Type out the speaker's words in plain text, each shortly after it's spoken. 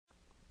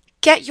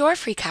Get your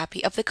free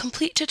copy of the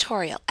complete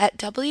tutorial at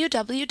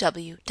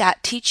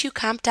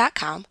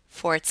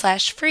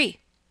www.teachucomp.com/free.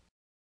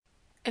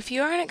 If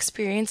you are an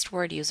experienced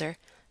Word user,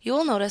 you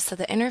will notice that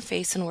the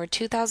interface in Word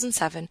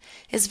 2007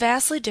 is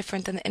vastly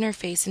different than the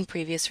interface in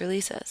previous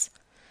releases.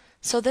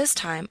 So this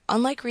time,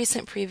 unlike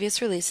recent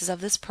previous releases of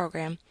this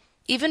program,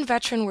 even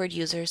veteran Word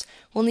users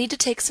will need to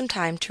take some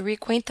time to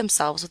reacquaint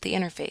themselves with the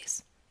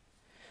interface.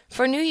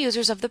 For new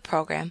users of the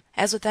program,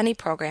 as with any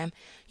program,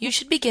 you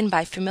should begin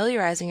by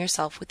familiarizing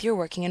yourself with your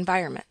working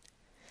environment.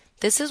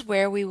 This is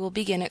where we will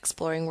begin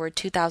exploring Word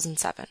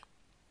 2007.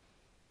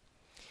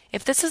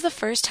 If this is the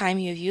first time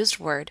you have used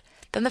Word,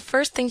 then the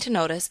first thing to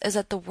notice is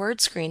that the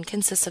Word screen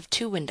consists of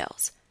two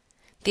windows,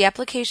 the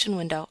application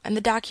window and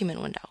the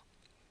document window.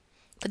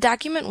 The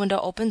document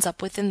window opens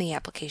up within the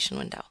application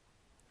window.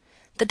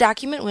 The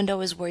document window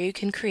is where you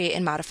can create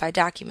and modify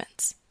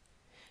documents.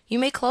 You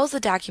may close the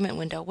document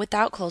window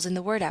without closing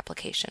the Word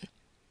application.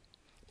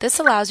 This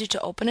allows you to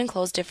open and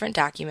close different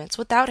documents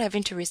without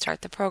having to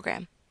restart the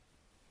program.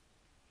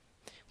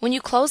 When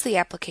you close the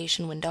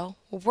application window,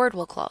 Word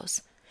will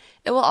close.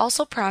 It will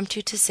also prompt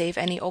you to save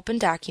any open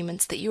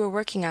documents that you were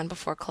working on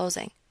before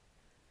closing.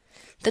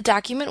 The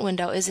document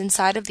window is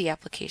inside of the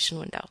application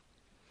window.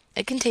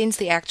 It contains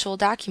the actual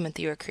document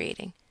that you are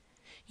creating.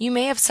 You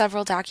may have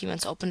several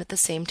documents open at the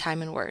same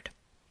time in Word.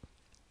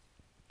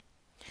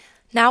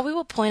 Now we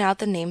will point out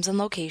the names and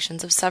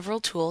locations of several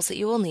tools that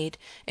you will need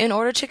in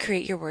order to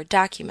create your Word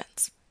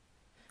documents.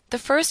 The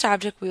first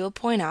object we will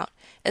point out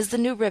is the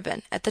new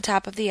ribbon at the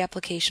top of the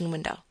application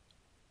window.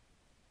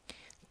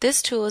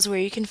 This tool is where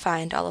you can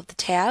find all of the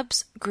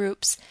tabs,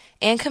 groups,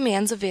 and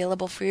commands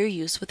available for your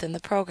use within the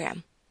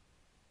program.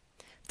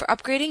 For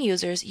upgrading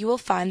users, you will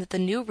find that the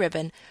new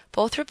ribbon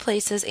both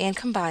replaces and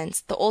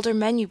combines the older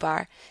menu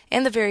bar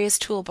and the various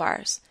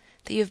toolbars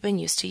that you have been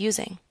used to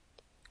using.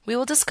 We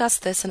will discuss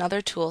this and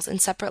other tools in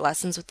separate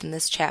lessons within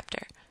this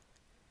chapter.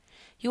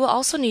 You will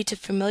also need to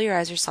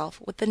familiarize yourself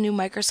with the new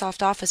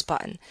Microsoft Office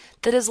button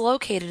that is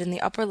located in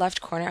the upper left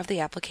corner of the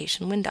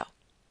application window.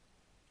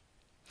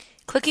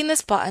 Clicking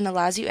this button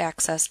allows you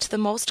access to the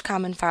most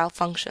common file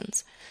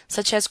functions,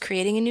 such as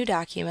creating a new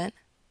document,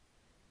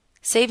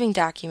 saving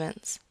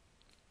documents,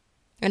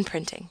 and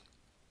printing.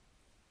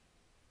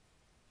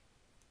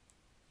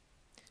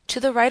 To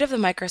the right of the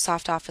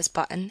Microsoft Office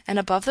button and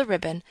above the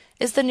ribbon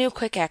is the new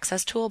Quick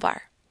Access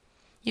toolbar.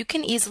 You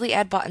can easily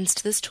add buttons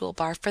to this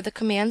toolbar for the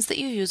commands that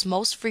you use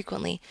most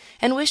frequently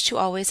and wish to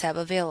always have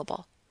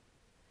available.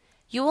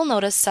 You will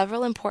notice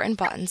several important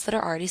buttons that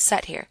are already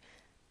set here: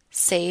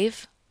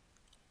 Save,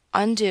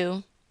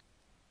 Undo,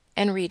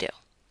 and Redo.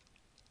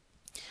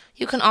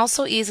 You can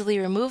also easily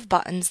remove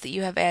buttons that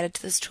you have added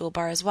to this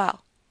toolbar as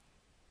well.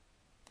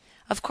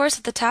 Of course,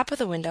 at the top of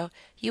the window,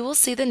 you will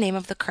see the name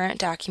of the current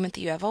document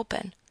that you have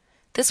open.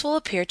 This will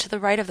appear to the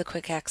right of the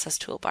Quick Access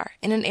toolbar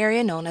in an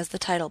area known as the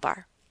title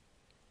bar.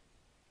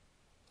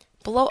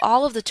 Below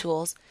all of the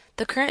tools,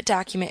 the current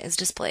document is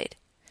displayed.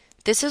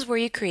 This is where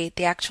you create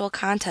the actual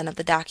content of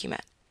the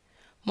document.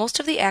 Most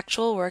of the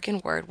actual work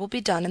in Word will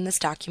be done in this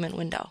document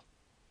window.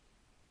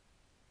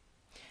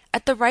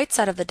 At the right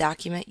side of the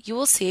document, you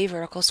will see a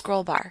vertical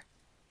scroll bar.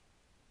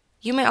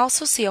 You may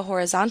also see a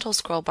horizontal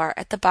scroll bar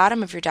at the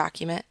bottom of your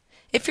document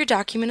if your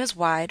document is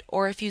wide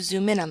or if you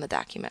zoom in on the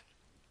document.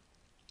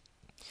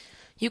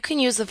 You can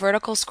use the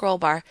vertical scroll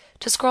bar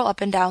to scroll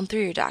up and down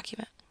through your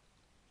document.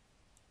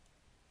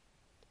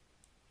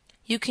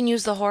 You can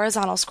use the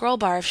horizontal scroll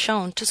bar if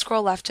shown to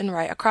scroll left and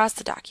right across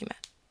the document.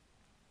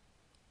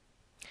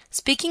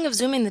 Speaking of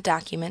zooming the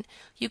document,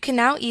 you can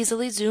now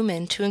easily zoom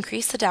in to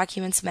increase the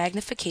document's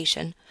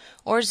magnification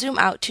or zoom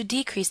out to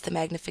decrease the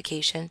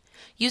magnification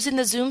using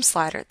the zoom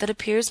slider that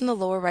appears in the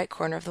lower right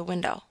corner of the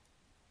window.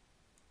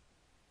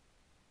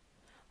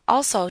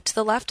 Also, to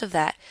the left of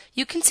that,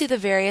 you can see the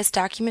various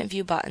document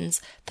view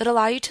buttons that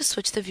allow you to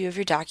switch the view of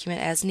your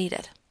document as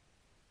needed.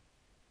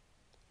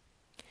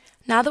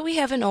 Now that we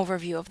have an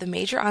overview of the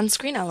major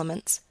on-screen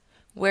elements,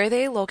 where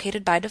they are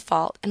located by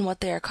default, and what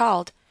they are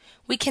called,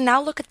 we can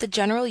now look at the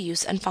general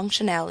use and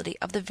functionality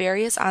of the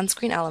various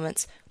on-screen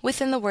elements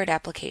within the Word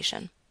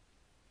application.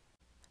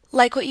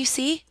 Like what you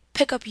see?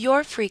 Pick up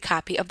your free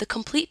copy of the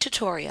complete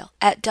tutorial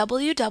at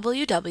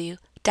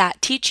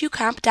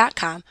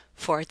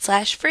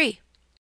www.teachucomp.com/free.